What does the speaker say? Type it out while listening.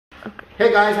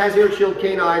Hey guys, Haz here at Shield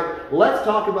K9. Let's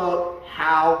talk about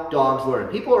how dogs learn.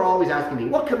 People are always asking me,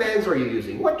 what commands are you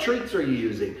using? What treats are you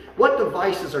using? What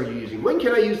devices are you using? When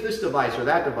can I use this device or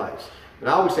that device? And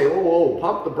I always say, whoa,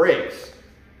 pump the brakes.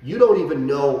 You don't even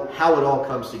know how it all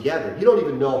comes together. You don't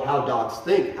even know how dogs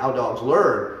think, how dogs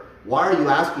learn. Why are you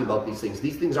asking about these things?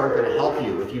 These things aren't going to help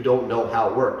you if you don't know how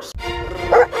it works.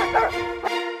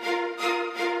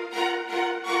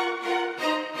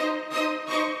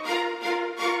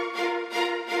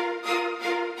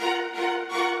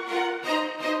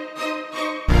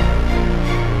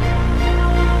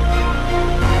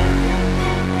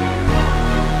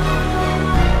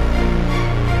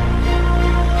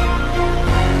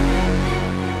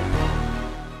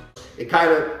 It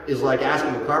kind of is like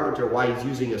asking a carpenter why he's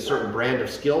using a certain brand of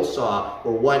skill saw,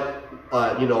 or what,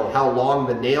 how long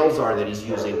the nails are that he's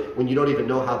using, when you don't even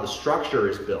know how the structure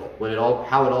is built,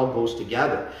 how it all goes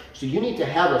together. So you need to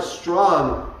have a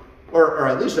strong, or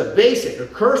at least a basic, a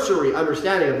cursory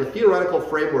understanding of the theoretical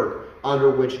framework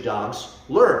under which dogs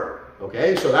learn.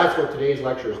 Okay, so that's what today's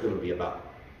lecture is going to be about.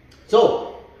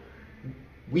 So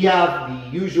we have the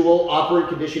usual operant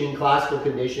conditioning, classical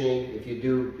conditioning.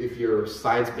 If you're a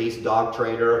science-based dog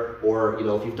trainer, or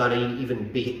if you've done any even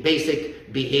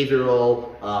basic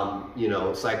behavioral,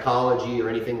 psychology or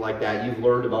anything like that, you've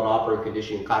learned about operant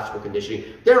conditioning, classical conditioning.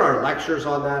 There are lectures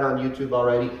on that on YouTube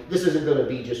already. This isn't going to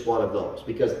be just one of those,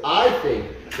 because I think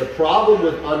the problem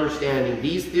with understanding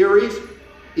these theories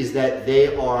is that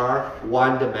they are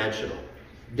one-dimensional.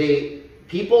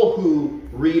 People who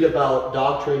read about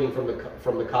dog training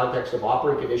from the context of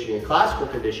operant conditioning and classical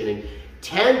conditioning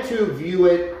tend to view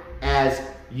it as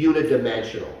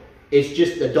unidimensional. It's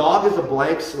just the dog is a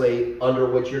blank slate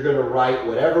under which you're going to write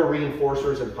whatever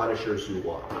reinforcers and punishers you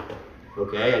want.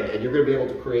 Okay, and you're going to be able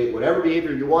to create whatever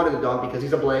behavior you want in the dog because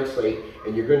he's a blank slate,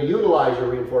 and you're going to utilize your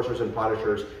reinforcers and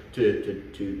punishers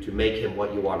to make him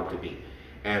what you want him to be.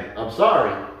 And I'm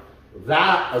sorry,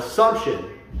 that assumption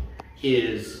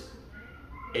is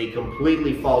a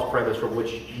completely false premise from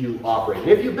which you operate. And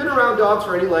if you've been around dogs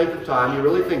for any length of time, you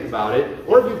really think about it,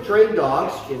 or if you've trained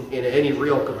dogs in any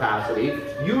real capacity,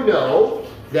 you know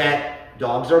that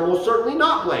dogs are most certainly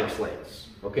not blank slates,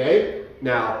 okay?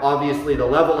 Now, obviously the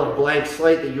level of blank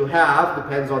slate that you have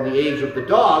depends on the age of the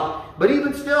dog, but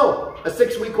even still, a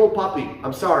 6-week-old puppy,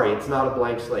 I'm sorry, it's not a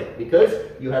blank slate, because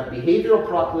you have behavioral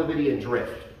proclivity and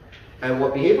drift. And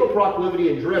what behavioral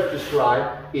proclivity and drift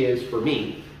describe is, for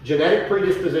me, genetic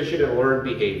predisposition and learned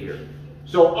behavior.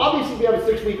 So obviously if you have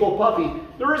a 6-week-old puppy,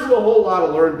 there isn't a whole lot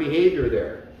of learned behavior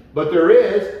there, but there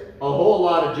is a whole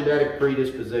lot of genetic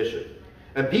predisposition.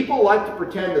 And people like to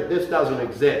pretend that this doesn't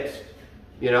exist.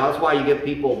 That's why you get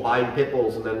people buying pit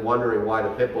bulls and then wondering why the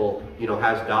pit bull,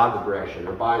 has dog aggression,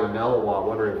 or buying a Malinois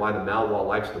wondering why the Malinois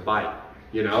likes to bite.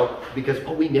 Because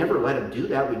we never let him do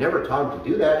that. We never taught him to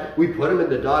do that. We put him in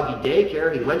the doggy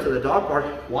daycare. He went to the dog park.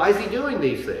 Why is he doing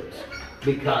these things?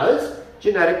 Because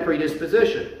genetic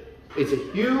predisposition. It's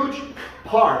a huge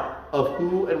part of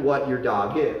who and what your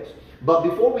dog is. But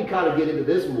before we kind of get into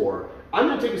this more, I'm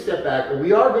going to take a step back, and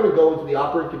we are going to go into the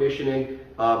operant conditioning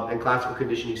and classical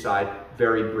conditioning side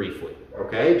very briefly,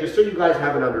 okay? Just so you guys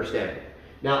have an understanding.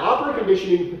 Now, operant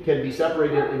conditioning can be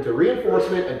separated into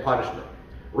reinforcement and punishment.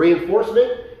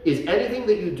 Reinforcement is anything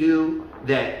that you do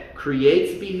that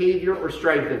creates behavior or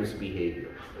strengthens behavior.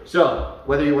 So,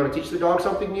 whether you want to teach the dog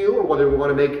something new, or whether we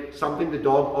want to make something the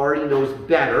dog already knows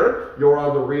better, you're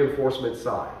on the reinforcement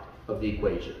side of the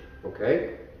equation,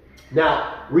 okay?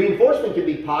 Now, reinforcement can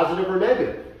be positive or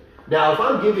negative. Now, if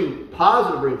I'm giving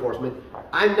positive reinforcement,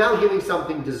 I'm now giving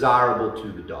something desirable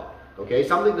to the dog, okay?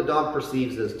 Something the dog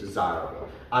perceives as desirable.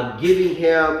 I'm giving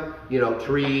him,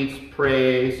 treats,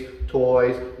 praise,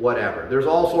 toys, whatever. There's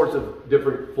all sorts of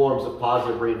different forms of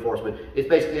positive reinforcement. It's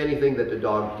basically anything that the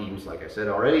dog deems, like I said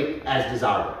already, as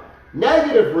desirable.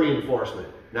 Negative reinforcement.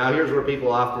 Now here's where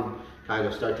people often kind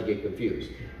of start to get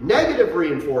confused. Negative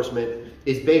reinforcement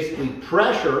is basically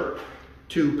pressure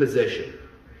to position.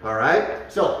 All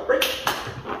right? So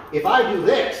if I do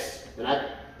this, and I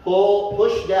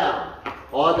push down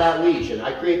on that leash, and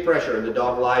I create pressure, and the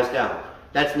dog lies down,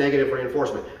 that's negative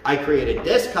reinforcement. I created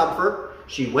discomfort.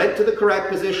 She went to the correct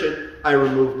position, I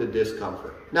removed the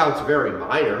discomfort. Now it's very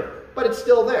minor, but it's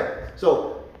still there.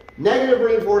 So negative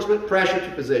reinforcement, pressure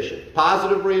to position.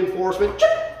 Positive reinforcement,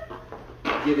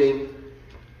 giving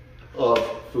of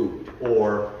food,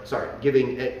 or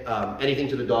giving anything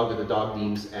to the dog that the dog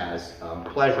deems as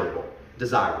pleasurable,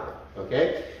 desirable,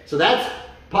 okay? So that's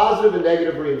positive and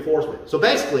negative reinforcement. So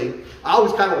basically, I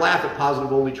always kind of laugh at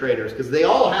positive only trainers because they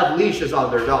all have leashes on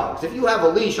their dogs. If you have a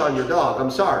leash on your dog,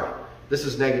 I'm sorry, this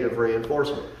is negative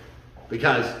reinforcement.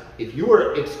 Because if you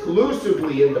were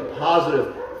exclusively into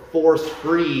positive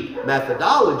force-free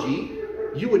methodology,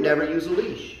 you would never use a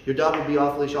leash. Your dog would be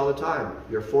off leash all the time.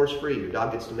 You're force-free. Your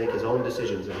dog gets to make his own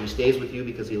decisions, and he stays with you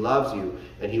because he loves you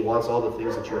and he wants all the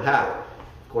things that you have.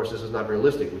 Of course, this is not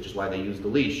realistic, which is why they use the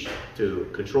leash to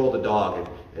control the dog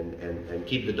and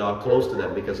keep the dog close to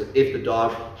them. Because if the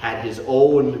dog had his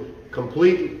own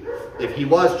complete, if he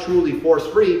was truly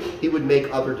force-free, he would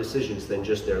make other decisions than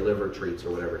just their liver treats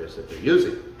or whatever it is that they're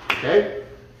using. Okay?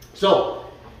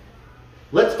 So,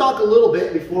 let's talk a little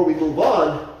bit before we move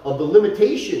on of the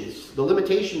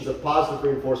limitations of positive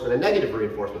reinforcement and negative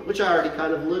reinforcement, which I already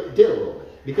kind of did a little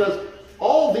bit. Because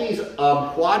all these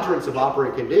quadrants of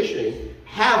operant conditioning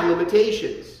have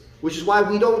limitations, which is why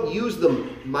we don't use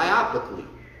them myopically.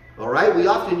 All right? We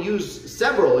often use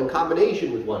several in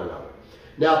combination with one another.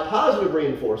 Now, positive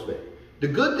reinforcement. The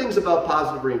good things about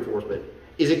positive reinforcement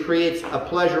is it creates a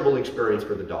pleasurable experience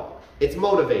for the dog. It's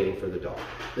motivating for the dog.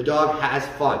 The dog has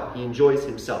fun. He enjoys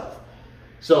himself.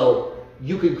 So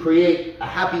you can create a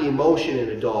happy emotion in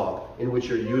a dog in which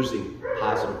you're using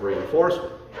positive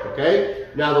reinforcement. Okay?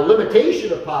 Now, the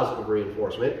limitation of positive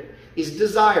reinforcement is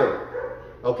desire.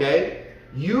 Okay?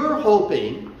 You're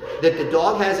hoping that the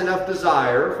dog has enough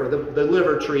desire for the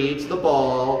liver treats, the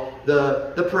ball,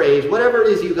 the praise, whatever it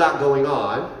is you got going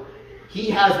on. He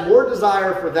has more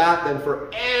desire for that than for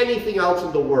anything else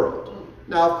in the world.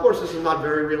 Now, of course, this is not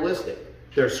very realistic.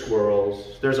 There's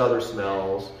squirrels, there's other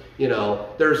smells, you know,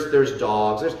 there's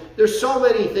dogs. There's so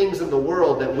many things in the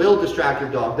world that will distract your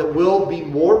dog, that will be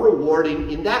more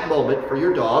rewarding in that moment for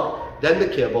your dog than the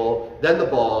kibble, than the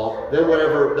ball, than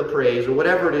whatever, the praise, or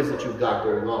whatever it is that you've got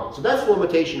going on. So that's the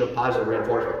limitation of positive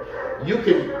reinforcement. You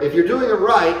can, if you're doing it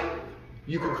right,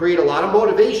 you can create a lot of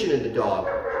motivation in the dog,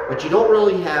 but you don't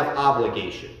really have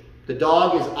obligation. The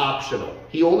dog is optional.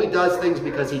 He only does things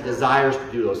because he desires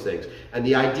to do those things. And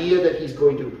the idea that he's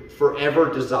going to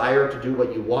forever desire to do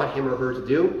what you want him or her to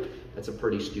do, that's a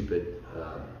pretty stupid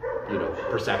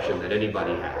perception that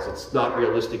anybody has. It's not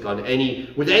realistic with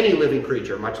any living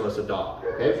creature, much less a dog.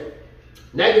 Okay?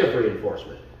 Negative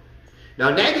reinforcement. Now,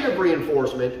 negative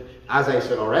reinforcement, as I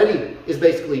said already, is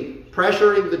basically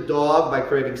pressuring the dog by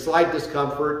creating slight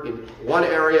discomfort in one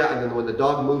area, and then when the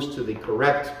dog moves to the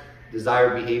correct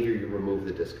desired behavior, you remove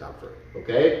the discomfort.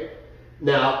 Okay?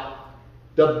 Now,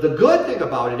 the good thing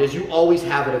about it is you always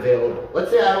have it available.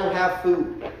 Let's say I don't have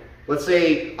food. Let's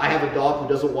say I have a dog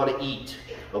who doesn't want to eat.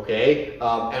 Okay? And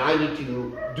I need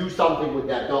to do something with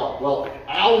that dog. Well,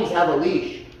 I always have a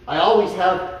leash. I always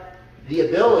have the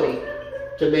ability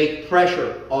to make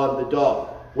pressure on the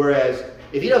dog. Whereas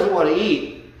if he doesn't want to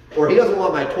eat, or he doesn't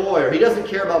want my toy, or he doesn't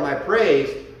care about my praise,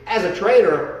 as a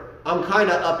trainer, I'm kind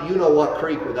of up you-know-what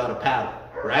creek without a paddle,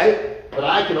 right? But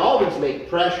I can always make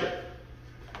pressure,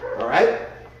 all right?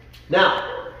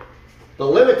 Now, the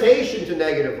limitation to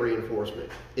negative reinforcement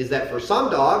is that for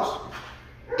some dogs,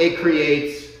 it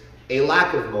creates a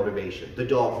lack of motivation. The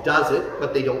dog does it,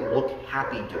 but they don't look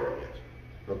happy doing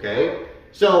it, okay?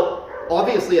 So,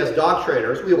 obviously, as dog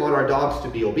trainers, we want our dogs to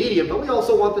be obedient, but we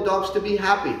also want the dogs to be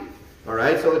happy. All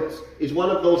right, so it's one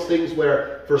of those things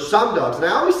where for some dogs, and I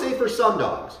always say for some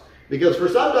dogs, because for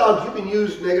some dogs you can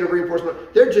use negative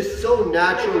reinforcement. They're just so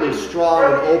naturally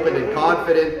strong and open and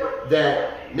confident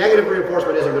that negative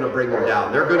reinforcement isn't going to bring them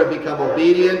down. They're going to become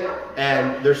obedient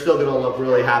and they're still going to look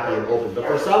really happy and open. But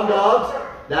for some dogs,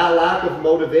 that lack of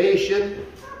motivation,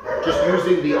 just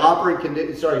using the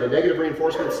the negative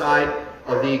reinforcement side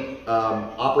of the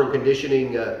operant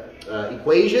conditioning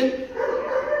equation,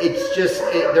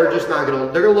 they're just not going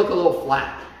to, they're going to look a little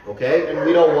flat, okay? And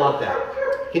we don't want that.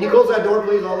 Can you close that door,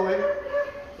 please, all the way?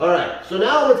 All right, so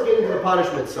now let's get into the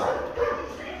punishment side,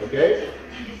 okay?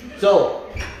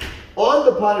 So, on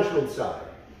the punishment side,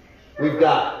 we've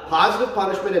got positive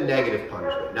punishment and negative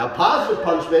punishment. Now, positive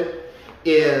punishment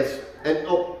is,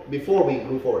 before we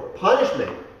move forward,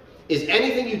 punishment is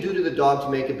anything you do to the dog to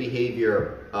make a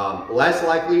behavior less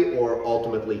likely or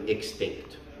ultimately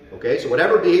extinct. Okay, so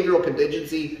whatever behavioral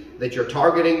contingency that you're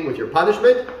targeting with your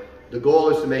punishment, the goal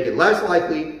is to make it less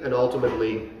likely and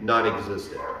ultimately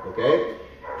non-existent. Okay,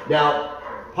 now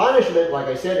punishment, like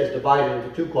I said, is divided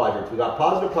into two quadrants. We've got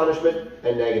positive punishment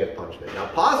and negative punishment. Now,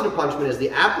 positive punishment is the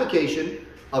application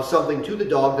of something to the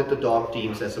dog that the dog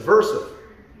deems as aversive.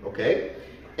 Okay,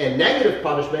 and negative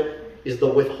punishment is the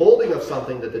withholding of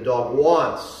something that the dog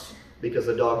wants because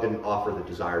the dog didn't offer the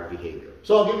desired behavior.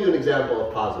 So I'll give you an example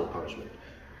of positive punishment.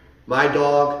 My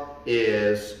dog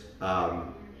is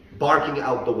barking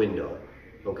out the window,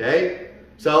 okay?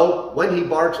 So when he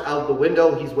barks out the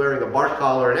window, he's wearing a bark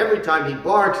collar, and every time he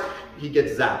barks, he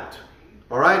gets zapped,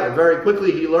 all right? And very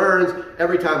quickly he learns,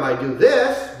 every time I do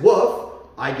this, woof,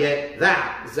 I get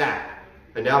that, zap.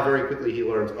 And now very quickly he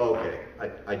learns, okay,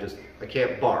 I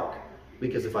can't bark,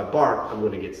 because if I bark, I'm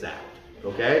going to get zapped.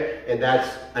 Okay? And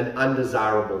that's an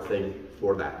undesirable thing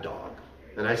for that dog.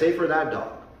 And I say for that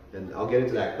dog, and I'll get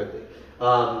into that quickly.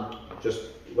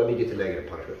 Just let me get to negative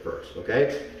punishment first,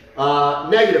 okay?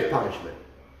 Negative punishment.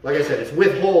 Like I said, it's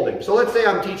withholding. So let's say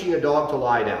I'm teaching a dog to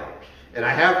lie down, and I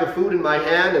have the food in my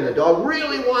hand, and the dog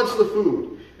really wants the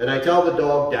food. And I tell the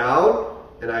dog down,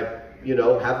 and I,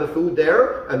 have the food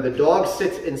there, and the dog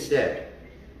sits instead.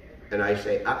 And I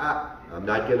say, I'm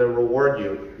not going to reward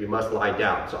you. You must lie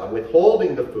down. So I'm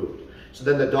withholding the food. So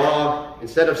then the dog,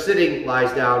 instead of sitting,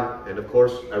 lies down, and of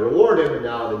course I reward him, and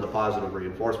now I'm in the positive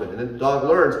reinforcement. And then the dog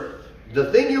learns,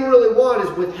 the thing you really want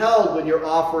is withheld when you're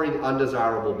offering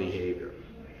undesirable behavior.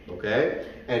 Okay?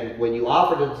 And when you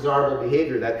offer the desirable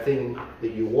behavior, that thing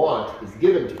that you want is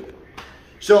given to you.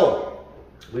 So,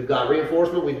 we've got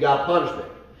reinforcement, we've got punishment.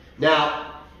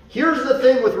 Now, here's the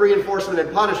thing with reinforcement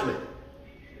and punishment.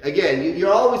 Again,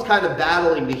 you're always kind of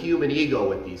battling the human ego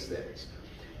with these things.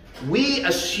 We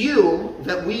assume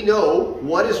that we know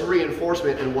what is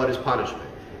reinforcement and what is punishment,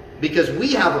 because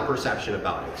we have a perception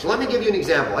about it. So let me give you an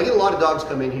example. I get a lot of dogs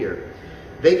come in here.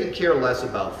 They could care less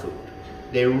about food.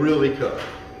 They really could.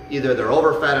 Either they're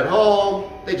overfed at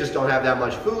home, they just don't have that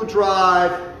much food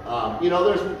drive.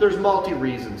 There's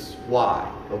multi-reasons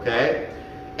why, okay?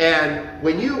 And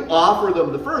when you offer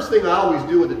them, the first thing I always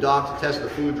do with the dog to test the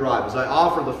food drive is I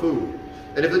offer the food.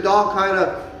 And if the dog kind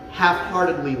of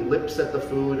half-heartedly lips at the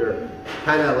food or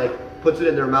kind of like puts it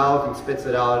in their mouth and spits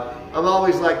it out, I'm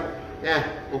always like,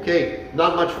 okay,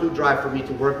 not much food drive for me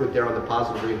to work with there on the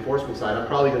positive reinforcement side. I'm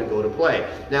probably going to go to play.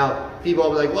 Now, people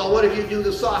will be like, well, what if you do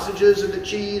the sausages and the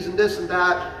cheese and this and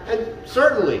that? And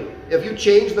certainly, if you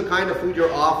change the kind of food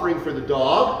you're offering for the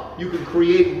dog, you can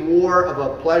create more of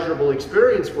a pleasurable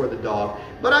experience for the dog.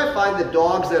 But I find that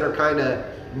dogs that are kind of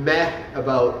meh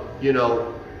about,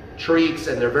 treats,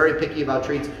 and they're very picky about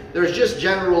treats, there's just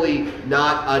generally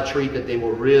not a treat that they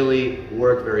will really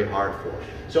work very hard for.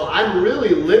 So I'm really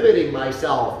limiting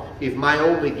myself if my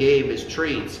only game is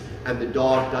treats and the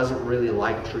dog doesn't really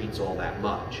like treats all that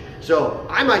much. So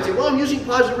I might say, well, I'm using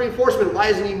positive reinforcement. Why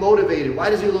isn't he motivated?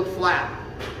 Why does he look flat?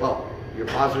 Well, your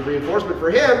positive reinforcement for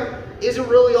him isn't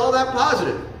really all that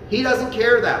positive. He doesn't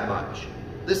care that much.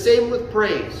 The same with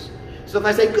praise. So if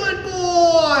I say, good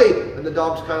boy, and the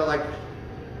dog's kind of like,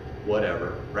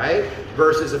 whatever, right?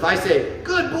 Versus if I say,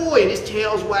 good boy, and his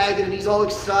tail's wagging and he's all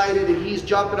excited and he's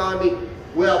jumping on me.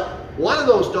 Well, one of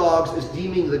those dogs is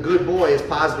deeming the good boy as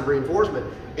positive reinforcement,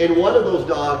 and one of those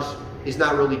dogs is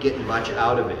not really getting much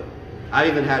out of it. I've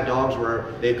even had dogs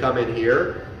where they've come in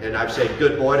here and I've said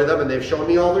good boy to them and they've shown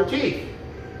me all their teeth.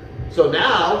 So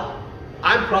now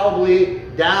I'm probably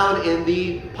down in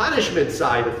the punishment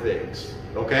side of things,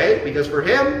 okay? Because for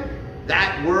him,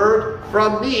 that word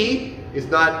from me is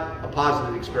not a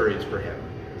positive experience for him.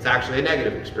 It's actually a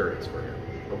negative experience for him,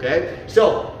 okay?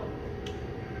 So,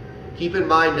 keep in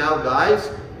mind now, guys,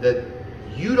 that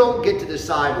you don't get to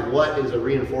decide what is a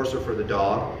reinforcer for the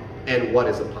dog and what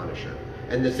is a punisher.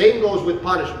 And the same goes with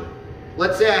punishment.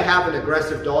 Let's say I have an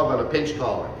aggressive dog on a pinch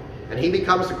collar, and he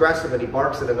becomes aggressive and he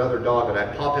barks at another dog, and I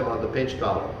pop him on the pinch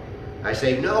collar. I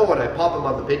say no, and I pop him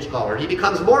on the pinch collar. He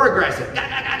becomes more aggressive. Gah,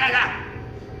 gah, gah, gah, gah.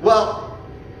 Well,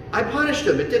 I punished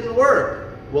him. It didn't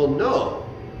work. Well, no,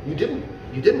 you didn't.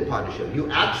 You didn't punish him.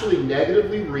 You actually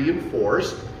negatively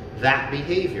reinforced that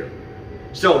behavior.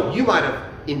 So you might have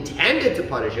intended to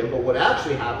punish him, but what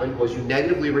actually happened was you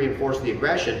negatively reinforced the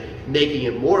aggression, making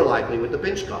him more likely with the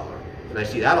pinch collar. And I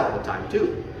see that all the time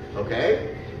too,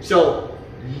 okay? So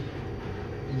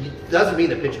it doesn't mean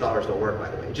that pinch collars don't work, by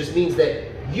the way. It just means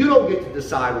that you don't get to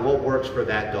decide what works for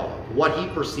that dog, what he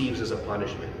perceives as a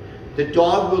punishment. The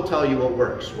dog will tell you what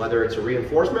works, whether it's a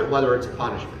reinforcement, whether it's a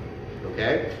punishment,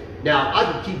 okay? Now,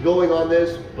 I could keep going on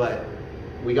this, but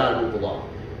we gotta move along.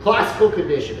 Classical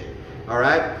conditioning, all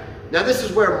right? Now, this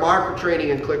is where marker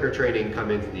training and clicker training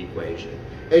come into the equation.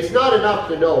 It's not enough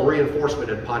to know reinforcement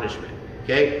and punishment,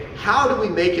 okay? How do we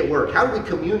make it work? How do we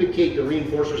communicate the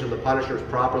reinforcers and the punishers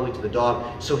properly to the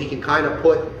dog so he can kind of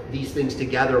put these things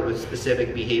together with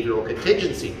specific behavioral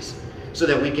contingencies so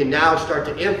that we can now start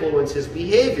to influence his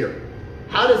behavior?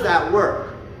 How does that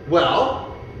work?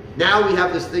 Well, now we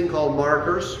have this thing called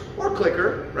markers or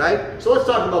clicker, right? So let's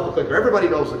talk about the clicker. Everybody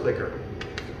knows the clicker.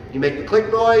 You make the click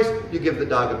noise, you give the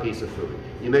dog a piece of food.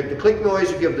 You make the click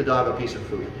noise, you give the dog a piece of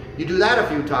food. You do that a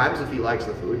few times if he likes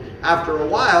the food. After a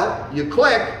while, you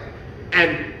click,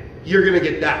 and you're gonna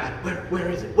get that. Where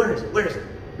is it? Where is it? Where is it?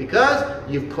 Because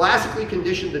you've classically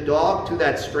conditioned the dog to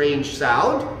that strange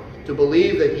sound to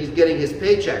believe that he's getting his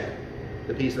paycheck,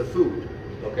 the piece of food,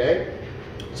 okay?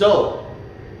 So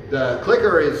the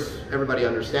clicker is, everybody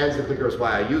understands the clicker is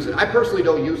why I use it. I personally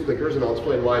don't use clickers, and I'll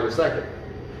explain why in a second.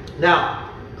 Now,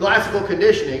 classical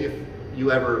conditioning, if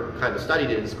you ever kind of studied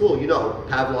it in school, you know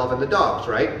Pavlov and the dogs,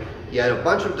 right? He had a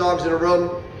bunch of dogs in a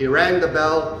room, he rang the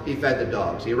bell, he fed the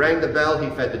dogs. He rang the bell, he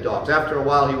fed the dogs. After a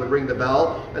while, he would ring the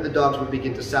bell, and the dogs would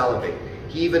begin to salivate.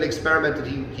 He even experimented,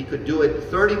 he could do it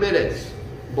 30 minutes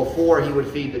before he would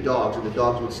feed the dogs, and the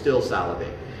dogs would still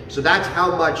salivate. So that's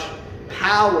how much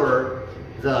power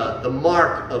the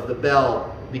mark of the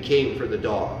bell became for the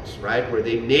dogs, right? Where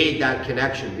they made that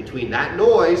connection between that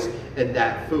noise and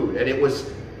that food. And it was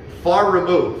far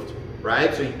removed,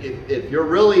 right? So if you're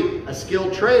really a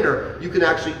skilled trainer, you can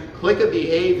actually click a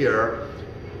behavior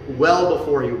well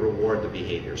before you reward the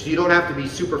behavior. So you don't have to be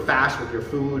super fast with your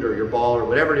food or your ball or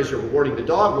whatever it is you're rewarding the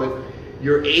dog with.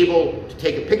 You're able to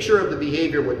take a picture of the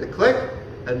behavior with the click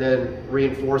and then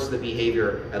reinforce the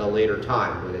behavior at a later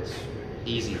time when it's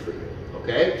easy for you,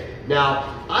 okay?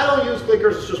 Now, I don't use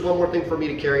clickers, it's just one more thing for me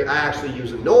to carry. I actually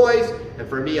use a noise, and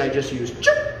for me, I just use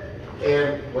chip.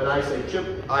 And when I say chip,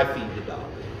 I feed the dog,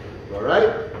 all right?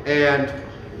 And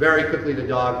very quickly, the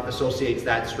dog associates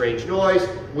that strange noise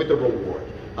with the reward.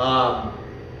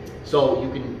 So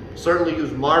you can certainly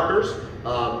use markers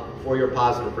for your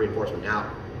positive reinforcement.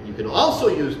 Now, you can also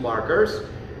use markers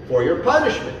for your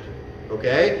punishment,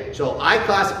 okay? So I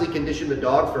classically condition the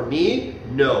dog. For me,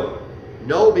 no.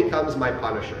 No becomes my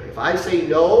punisher. If I say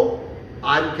no,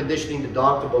 I'm conditioning the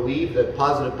dog to believe that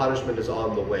positive punishment is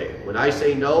on the way. When I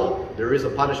say no, there is a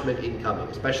punishment incoming,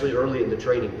 especially early in the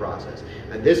training process.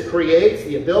 And this creates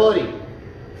the ability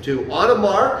to, on a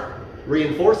mark,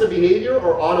 reinforce a behavior,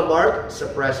 or on a mark,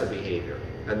 suppress a behavior.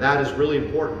 And that is really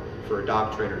important for a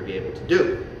dog trainer to be able to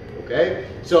do, okay?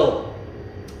 So,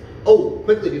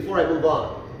 quickly before I move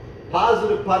on,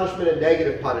 positive punishment and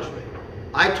negative punishment.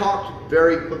 I talked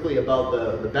very quickly about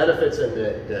the benefits and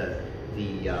the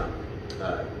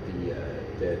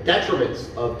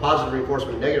detriments of positive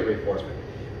reinforcement and negative reinforcement.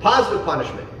 Positive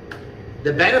punishment.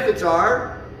 The benefits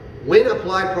are, when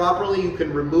applied properly, you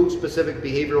can remove specific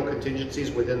behavioral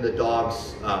contingencies within the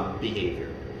dog's behavior.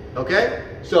 Okay?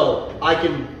 So I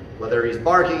can, whether he's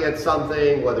barking at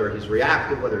something, whether he's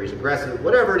reactive, whether he's aggressive,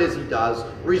 whatever it is he does,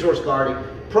 resource guarding,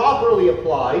 properly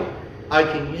applied, I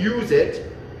can use it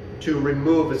to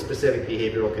remove a specific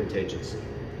behavioral contingency.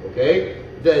 Okay?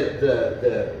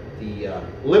 The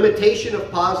limitation of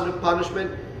positive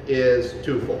punishment is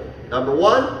twofold. Number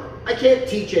one, I can't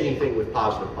teach anything with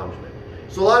positive punishment.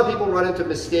 So a lot of people run into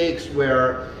mistakes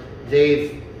where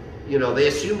they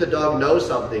assume the dog knows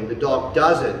something, the dog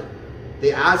doesn't.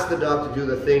 They ask the dog to do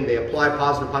the thing, they apply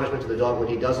positive punishment to the dog when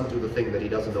he doesn't do the thing that he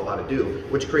doesn't know how to do,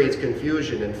 which creates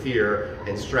confusion and fear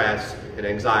and stress and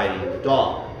anxiety in the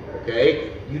dog.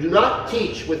 Okay? You do not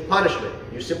teach with punishment.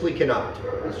 You simply cannot.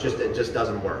 It just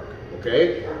doesn't work.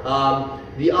 Okay?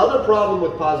 The other problem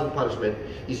with positive punishment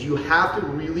is you have to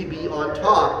really be on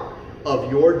top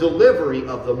of your delivery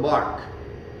of the mark.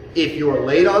 If you're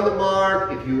late on the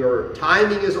mark, if your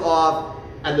timing is off,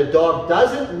 and the dog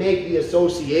doesn't make the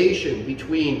association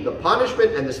between the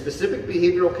punishment and the specific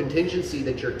behavioral contingency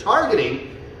that you're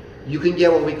targeting, you can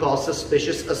get what we call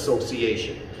suspicious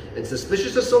association. And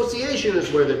suspicious association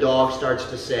is where the dog starts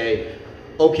to say,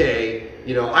 okay,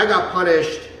 I got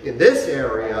punished in this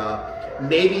area,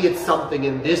 maybe it's something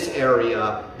in this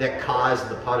area that caused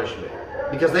the punishment.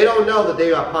 Because they don't know that they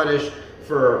got punished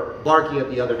for barking at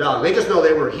the other dog. They just know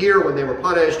they were here when they were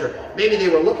punished, or maybe they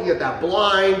were looking at that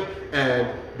blind,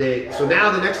 and so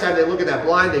now the next time they look at that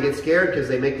blind, they get scared because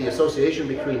they make the association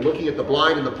between looking at the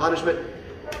blind and the punishment.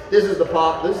 This is the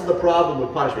problem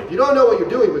with punishment. If you don't know what you're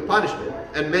doing with punishment,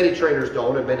 and many trainers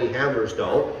don't, and many handlers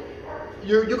don't,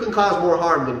 you can cause more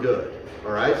harm than good.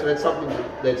 All right, so that's something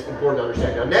that's important to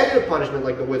understand. Now, negative punishment,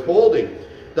 like the withholding,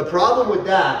 the problem with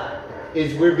that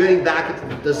is we're getting back at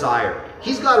the desire.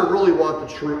 He's got to really want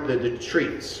the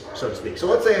treats, so to speak. So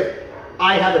let's say if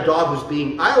I have a dog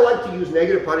I like to use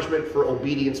negative punishment for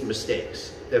obedience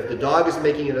mistakes. If the dog is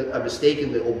making a mistake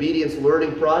in the obedience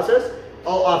learning process,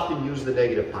 I'll often use the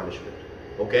negative punishment,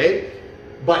 okay?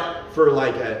 But for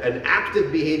like an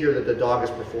active behavior that the dog is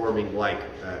performing, like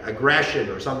aggression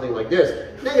or something like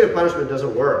this, negative punishment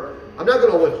doesn't work. I'm not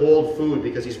going to withhold food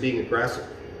because he's being aggressive.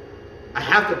 I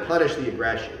have to punish the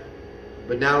aggression.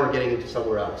 But now we're getting into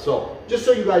somewhere else. So just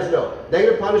so you guys know,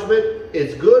 negative punishment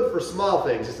is good for small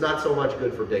things. It's not so much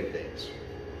good for big things.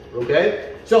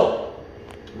 Okay? So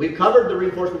we've covered the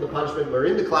reinforcement, the punishment. We're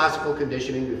into classical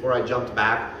conditioning before I jumped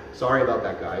back. Sorry about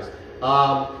that, guys.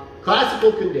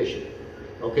 Classical conditioning.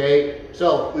 Okay?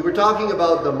 So we were talking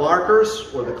about the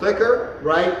markers or the clicker,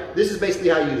 right? This is basically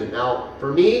how you use it. Now,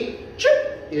 for me,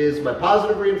 chip. is my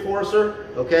positive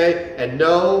reinforcer, okay? And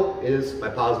no is my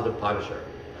positive punisher,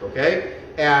 okay?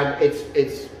 And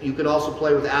you can also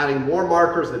play with adding more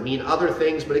markers that mean other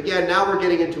things, but again, now we're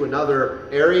getting into another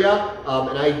area,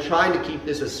 and I'm trying to keep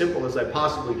this as simple as I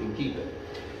possibly can keep it.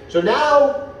 So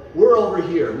now we're over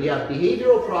here. We have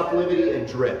behavioral proclivity and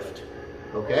drift,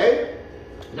 okay?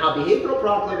 Now behavioral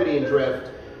proclivity and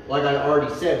drift, like I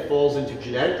already said, falls into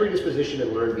genetic predisposition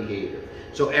and learned behavior.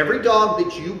 So every dog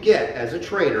that you get as a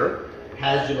trainer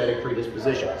has genetic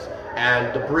predispositions.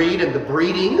 And the breed and the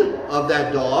breeding of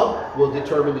that dog will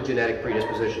determine the genetic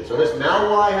predisposition. So this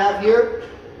Malinois I have here,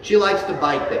 she likes to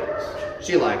bite things.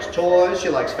 She likes toys, she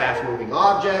likes fast-moving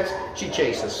objects, she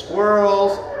chases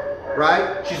squirrels,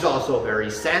 right? She's also very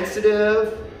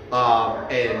sensitive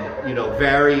and, you know,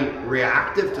 very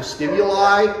reactive to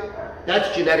stimuli.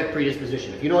 That's genetic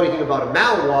predisposition. If you know anything about a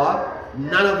Malinois,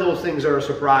 none of those things are a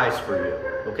surprise for you,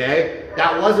 okay?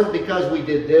 That wasn't because we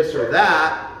did this or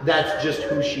that. That's just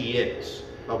who she is,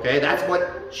 okay? That's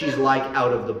what she's like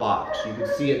out of the box. You can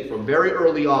see it from very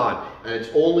early on, and it's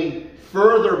only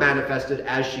further manifested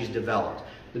as she's developed.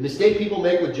 The mistake people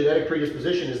make with genetic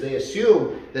predisposition is they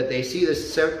assume that they see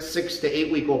this 6 to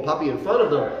 8 week old puppy in front of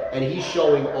them, and he's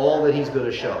showing all that he's going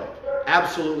to show.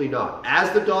 Absolutely not.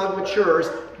 As the dog matures,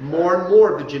 more and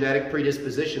more of the genetic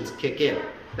predispositions kick in.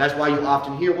 That's why you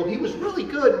often hear, well, he was really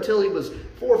good until he was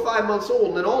 4 or 5 months old,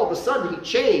 and then all of a sudden he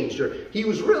changed, or he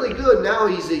was really good, now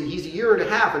he's a year and a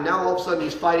half, and now all of a sudden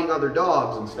he's fighting other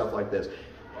dogs and stuff like this.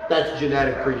 That's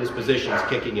genetic predispositions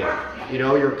kicking in. You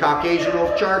know, your Caucasian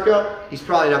Ovcharka, he's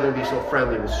probably not going to be so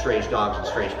friendly with strange dogs and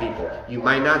strange people. You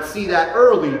might not see that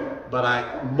early,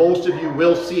 but most of you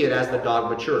will see it as the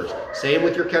dog matures. Same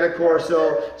with your Cane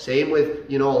Corso, same with,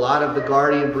 you know, a lot of the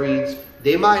Guardian breeds.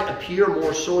 They might appear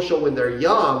more social when they're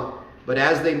young, but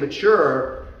as they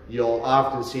mature, you'll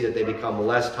often see that they become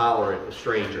less tolerant of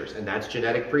strangers, and that's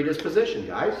genetic predisposition,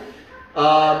 guys.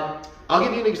 I'll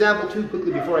give you an example too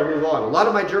quickly before I move on. A lot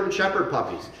of my German Shepherd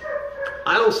puppies,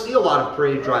 I don't see a lot of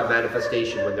prey drive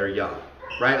manifestation when they're young,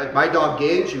 right? Like my dog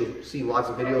Gage, you've seen lots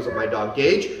of videos of my dog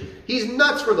Gage, he's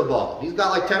nuts for the ball. He's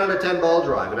got like 10 out of 10 ball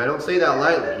drive, and I don't say that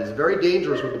lightly. He's very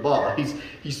dangerous with the ball.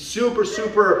 He's super,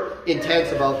 super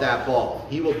intense about that ball.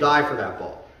 He will die for that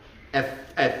ball.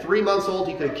 At 3 months old,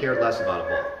 he could have cared less about a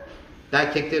ball.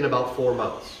 That kicked in about 4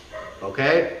 months,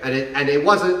 okay? And it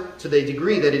wasn't to the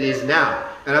degree that it is now.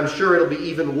 And I'm sure it'll be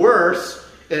even worse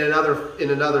in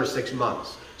another 6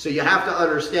 months. So you have to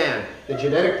understand the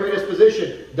genetic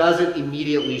predisposition doesn't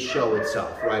immediately show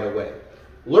itself right away.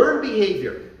 Learned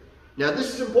behavior. Now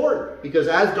this is important because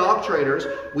as dog trainers,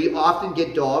 we often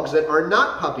get dogs that are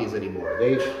not puppies anymore.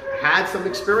 They've had some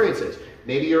experiences.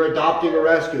 Maybe you're adopting a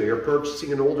rescue, you're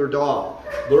purchasing an older dog.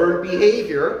 Learned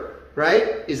behavior,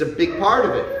 right, is a big part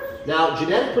of it. Now,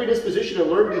 genetic predisposition and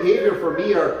learned behavior for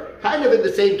me are kind of in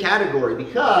the same category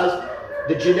because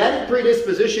the genetic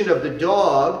predisposition of the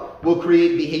dog will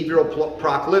create behavioral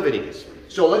proclivities.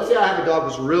 So let's say I have a dog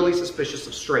who's really suspicious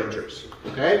of strangers,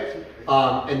 okay?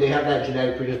 And they have that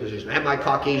genetic predisposition. I have my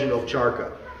Caucasian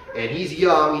Ovcharka, and he's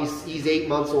young, he's 8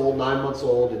 months old, 9 months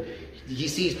old, and he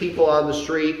sees people on the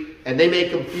street, and they make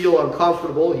him feel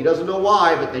uncomfortable. He doesn't know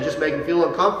why, but they just make him feel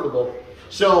uncomfortable.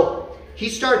 So he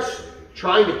starts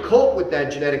trying to cope with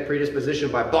that genetic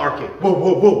predisposition by barking, whoa,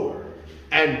 whoa, whoa.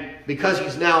 And because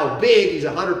he's now big, he's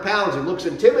 100 pounds, he looks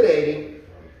intimidating,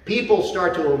 people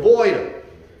start to avoid him.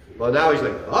 Well, now he's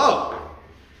like, oh,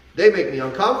 they make me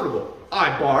uncomfortable.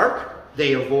 I bark,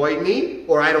 they avoid me,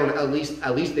 or I don't, at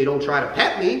least they don't try to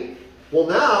pet me. Well,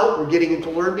 now we're getting into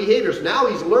learned behaviors. Now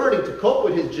he's learning to cope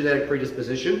with his genetic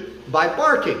predisposition by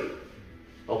barking.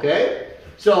 Okay?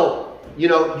 So, you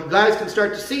know, you guys can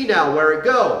start to see now where it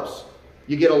goes.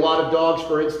 You get a lot of dogs,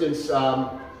 for instance,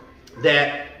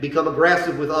 that become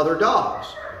aggressive with other dogs,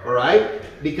 all right?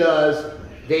 Because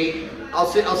I'll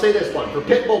say this one, for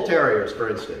pit bull terriers, for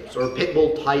instance, or pit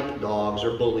bull type dogs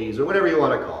or bullies or whatever you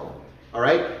want to call them, all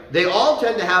right? They all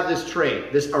tend to have this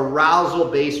trait, this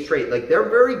arousal-based trait. Like they're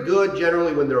very good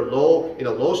generally when they're in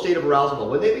a low state of arousal, but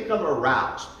when they become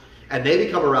aroused, and they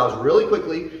become aroused really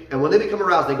quickly, and when they become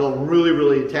aroused, they go really,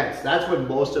 really intense. That's when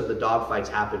most of the dog fights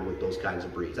happen with those kinds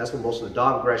of breeds. That's when most of the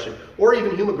dog aggression, or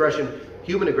even human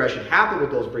aggression happen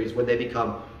with those breeds when they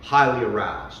become highly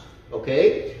aroused,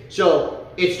 okay? So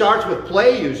it starts with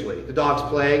play usually. The dog's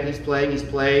playing, he's playing, he's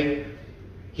playing.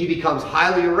 He becomes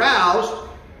highly aroused,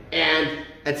 and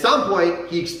at some point,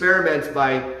 he experiments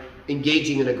by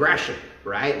engaging in aggression,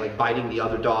 right? Like biting the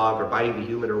other dog or biting the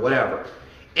human or whatever.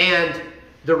 And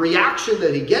the reaction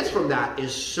that he gets from that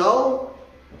is so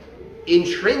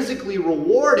intrinsically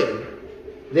rewarding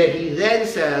that he then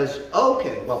says,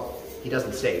 okay, well, he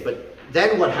doesn't say, but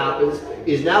then what happens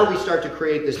is now we start to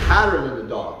create this pattern in the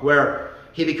dog where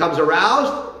he becomes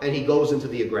aroused and he goes into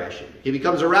the aggression. He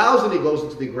becomes aroused and he goes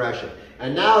into the aggression.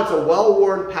 And now it's a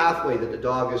well-worn pathway that the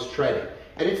dog is treading.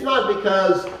 And it's not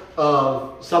because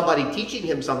of somebody teaching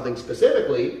him something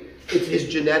specifically, it's his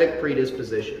genetic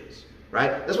predispositions,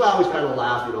 right? That's why I always kind of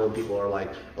laugh, you know, when people are like,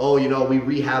 oh, you know, we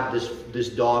rehab this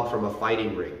dog from a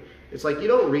fighting ring. It's like, you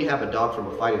don't rehab a dog from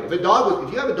a fighting ring. If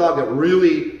you have a dog that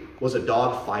really was a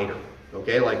dog fighter,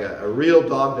 okay, like a real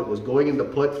dog that was going in the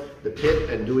pit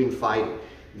and doing fighting,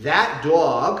 that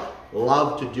dog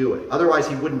loved to do it. Otherwise,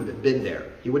 he wouldn't have been there.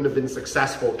 He wouldn't have been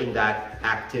successful in that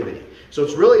activity. So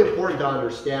it's really important to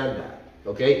understand that,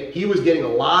 okay? He was getting a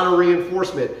lot of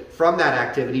reinforcement from that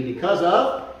activity because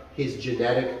of his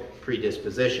genetic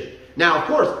predisposition. Now, of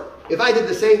course, if I did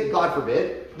the same, God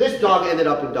forbid, this dog ended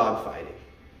up in dog fighting.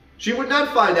 She would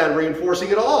not find that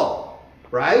reinforcing at all,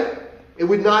 right? It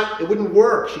wouldn't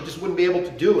work. She just wouldn't be able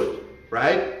to do it,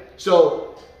 right?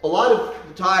 So a lot of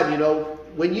the time, you know,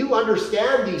 when you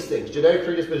understand these things, genetic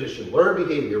predisposition, learned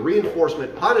behavior,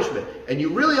 reinforcement, punishment, and you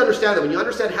really understand them, when you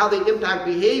understand how they impact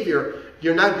behavior,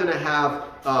 you're not going to have,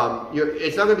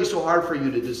 it's not going to be so hard for you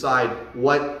to decide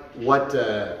what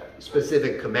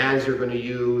specific commands you're going to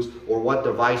use or what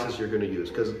devices you're going to use.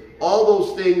 Because all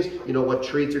those things, you know, what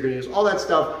treats you're going to use, all that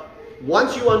stuff,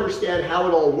 once you understand how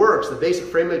it all works, the basic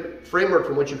framework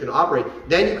from which you can operate,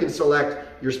 then you can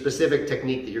select your specific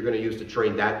technique that you're going to use to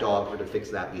train that dog or to fix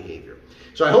that behavior.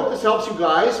 So I hope this helps you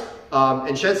guys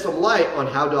and sheds some light on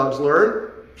how dogs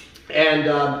learn and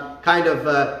kind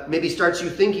of maybe starts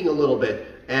you thinking a little bit.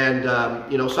 And,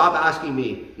 you know, stop asking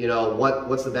me, you know,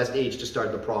 what's the best age to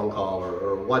start the prong call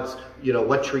or what's, you know,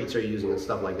 what treats are you using and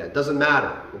stuff like that. Doesn't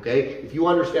matter, okay? If you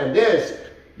understand this,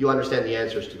 you understand the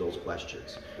answers to those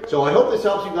questions. So I hope this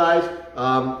helps you guys.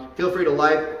 Feel free to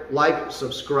like,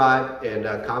 subscribe, and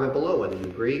comment below whether you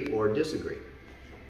agree or disagree.